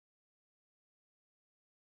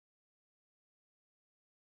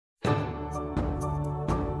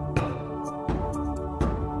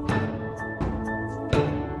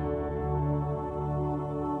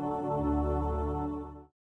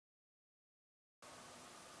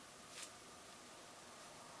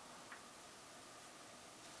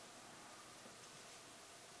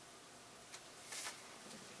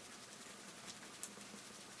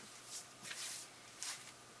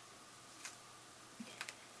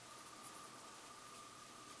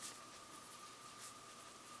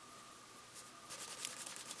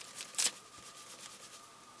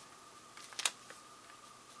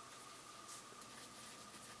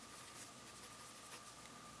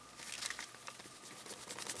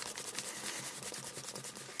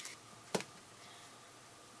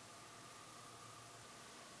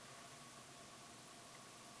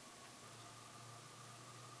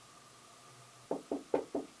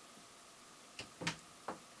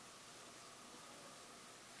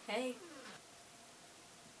Hey.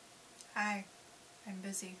 Hi. I'm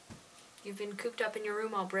busy. You've been cooped up in your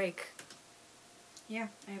room all break. Yeah,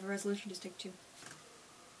 I have a resolution to stick to.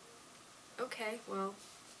 Okay, well,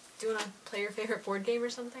 do you want to play your favorite board game or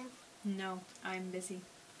something? No, I'm busy.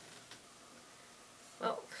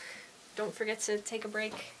 Well, don't forget to take a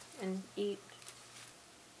break and eat.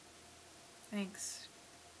 Thanks.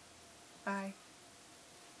 Bye.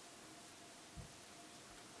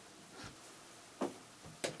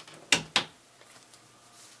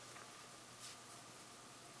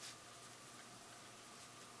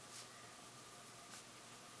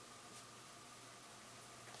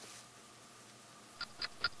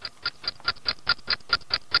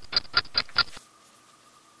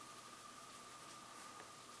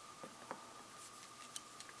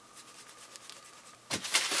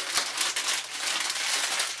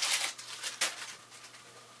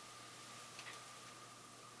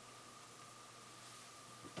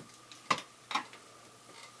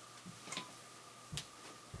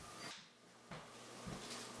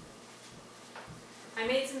 I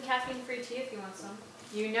made some caffeine-free tea if you want some.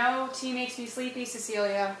 You know tea makes me sleepy,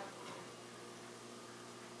 Cecilia.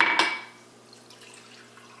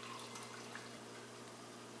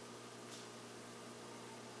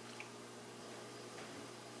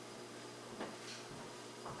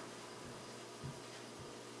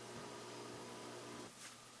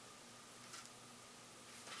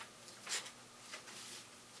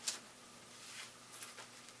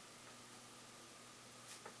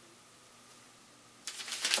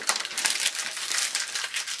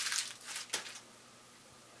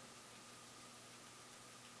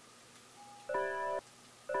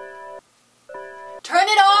 Turn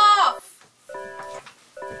it off!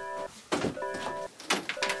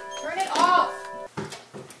 Turn it off!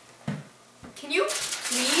 Can you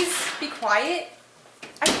please be quiet?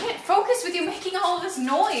 I can't focus with you making all of this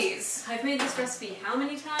noise. I've made this recipe how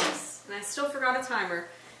many times? And I still forgot a timer.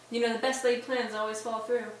 You know, the best laid plans always fall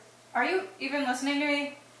through. Are you even listening to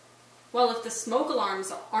me? Well, if the smoke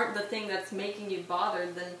alarms aren't the thing that's making you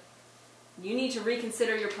bothered, then you need to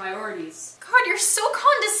reconsider your priorities. God, you're so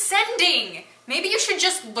condescending. Maybe you should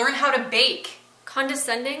just learn how to bake.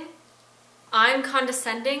 Condescending? I'm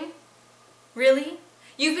condescending? Really?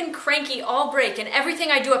 You've been cranky all break and everything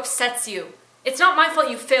I do upsets you. It's not my fault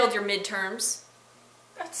you failed your midterms.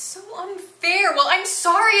 That's so unfair. Well, I'm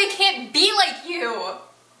sorry I can't be like you.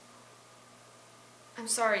 I'm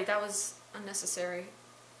sorry, that was unnecessary.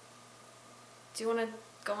 Do you want to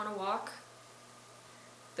go on a walk?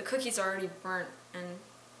 The cookies are already burnt and,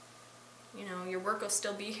 you know, your work will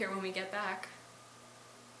still be here when we get back.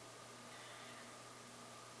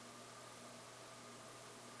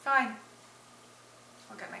 Fine.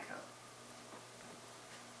 I'll get my coat.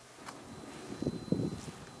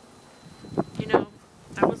 You know,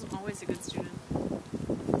 I wasn't always a good student.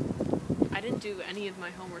 I didn't do any of my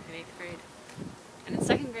homework in 8th grade. And in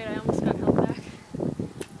 2nd grade I almost got held back.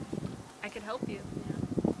 I could help you.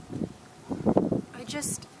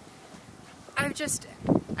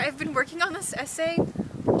 I've been working on this essay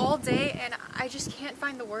all day and I just can't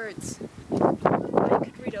find the words. I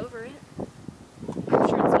could read over it. I'm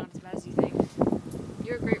sure it's not as bad as you think.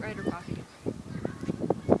 You're a great writer, Poppy.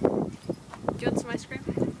 Do you want some ice cream?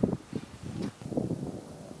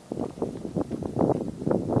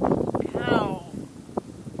 Ow.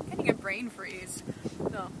 I'm getting a brain freeze.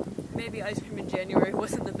 No, maybe ice cream in January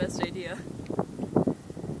wasn't the best idea.